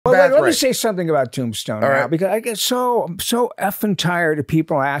let me say something about Tombstone now, because I get so effing tired of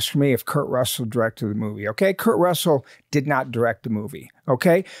people asking me if Kurt Russell directed the movie. Okay, Kurt Russell did not direct the movie.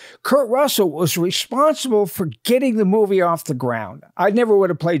 Okay, Kurt Russell was responsible for getting the movie off the ground. I never would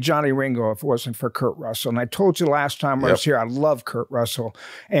have played Johnny Ringo if it wasn't for Kurt Russell. And I told you last time I was here, I love Kurt Russell,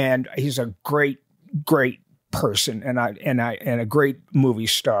 and he's a great person and a great movie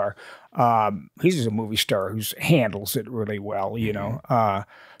star. He's a movie star who handles it really well, you know.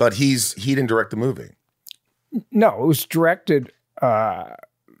 But he didn't direct the movie. No, it was directed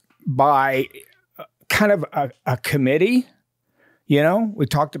by kind of a committee. You know, we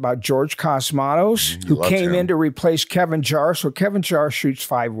talked about George Cosmatos, who came in to replace Kevin Jarre. So Kevin Jarre shoots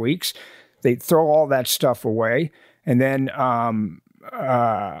 5 weeks. They throw all that stuff away, and then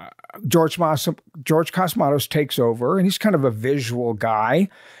George Cosmatos takes over, and he's kind of a visual guy.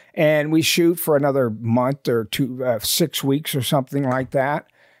 And we shoot for another month or 6 weeks or something like that.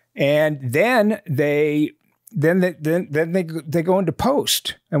 And then they go into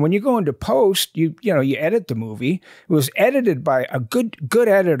post. And when you go into post, you edit the movie. It was edited by a good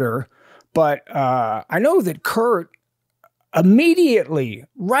editor, but I know that Kurt immediately,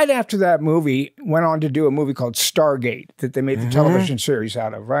 right after that movie, went on to do a movie called Stargate that they made the television series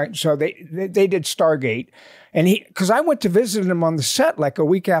out of, right? So they did Stargate. And because I went to visit him on the set like a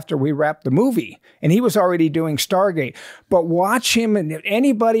week after we wrapped the movie, and he was already doing Stargate. But watch him, and if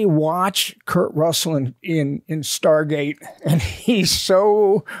anybody watch Kurt Russell in Stargate, and he's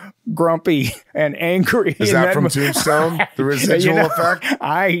so grumpy and angry. Is that from Tombstone? The residual effect?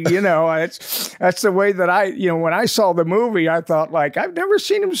 That's the way that when I saw the movie, I thought, like, I've never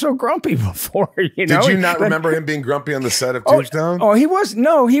seen him so grumpy before. Did you not remember him being grumpy on the set of Tombstone? He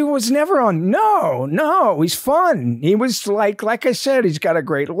was never on. No, he's fun. He was like I said, he's got a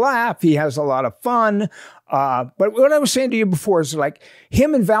great laugh. He has a lot of fun. But what I was saying to you before is, like,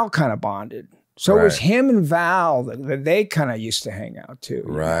 him and Val kind of bonded. So it was him and Val that they kind of used to hang out too.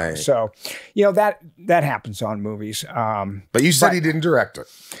 Right. So, that happens on movies. But you said he didn't direct it.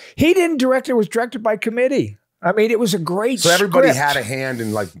 He didn't direct it. It was directed by committee. I mean, it was a great So everybody script. had a hand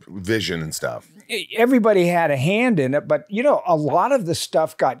in, like, vision and stuff. Everybody had a hand in it, but, a lot of the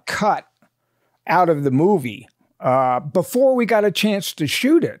stuff got cut out of the movie before we got a chance to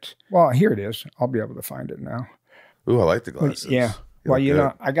shoot it. Well, here it is. I'll be able to find it now. Ooh, I like the glasses. Yeah.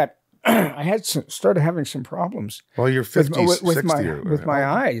 I had started having some problems. Well, you're 50, with my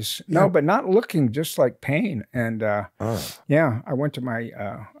eyes. No, but not looking, just like pain. And I went to my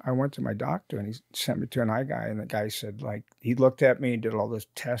doctor, and he sent me to an eye guy, and the guy said, like, he looked at me and did all those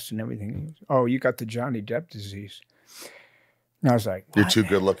tests and everything. Oh, you got the Johnny Depp disease. And I was like, what? You're too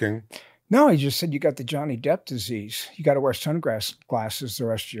good looking? No, he just said, you got the Johnny Depp disease. You got to wear sunglasses the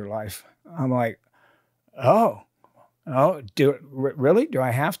rest of your life. I'm like, oh, really? Do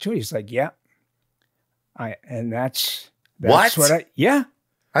I have to? He's like, yeah. That's what yeah.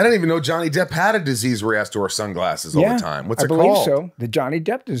 I didn't even know Johnny Depp had a disece where he has to wear sunglasses all the time. What's it called? I believe so. The Johnny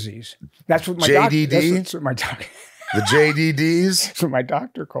Depp disease. That's what my JDD? That's what my doctor. The JDDs? That's what my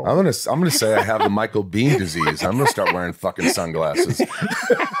doctor called. I'm gonna say I have the Michael Biehn disease. I'm gonna start wearing fucking sunglasses.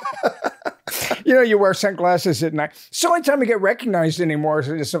 You wear sunglasses at night. It's the only time I get recognized anymore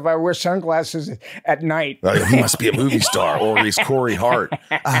is if I wear sunglasses at night. He must be a movie star, or he's Corey Hart.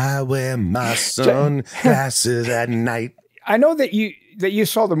 I wear my sunglasses at night. I know that you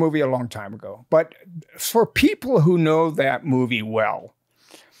saw the movie a long time ago, but for people who know that movie well,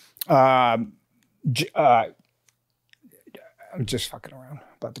 I'm just fucking around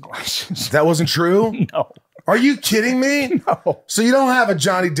about the glasses. That wasn't true? No. Are you kidding me? No. So you don't have a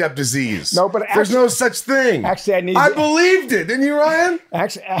Johnny Depp disease? No, but there's no such thing. Actually, I believed it, didn't you, Ryan?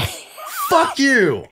 Actually, fuck you.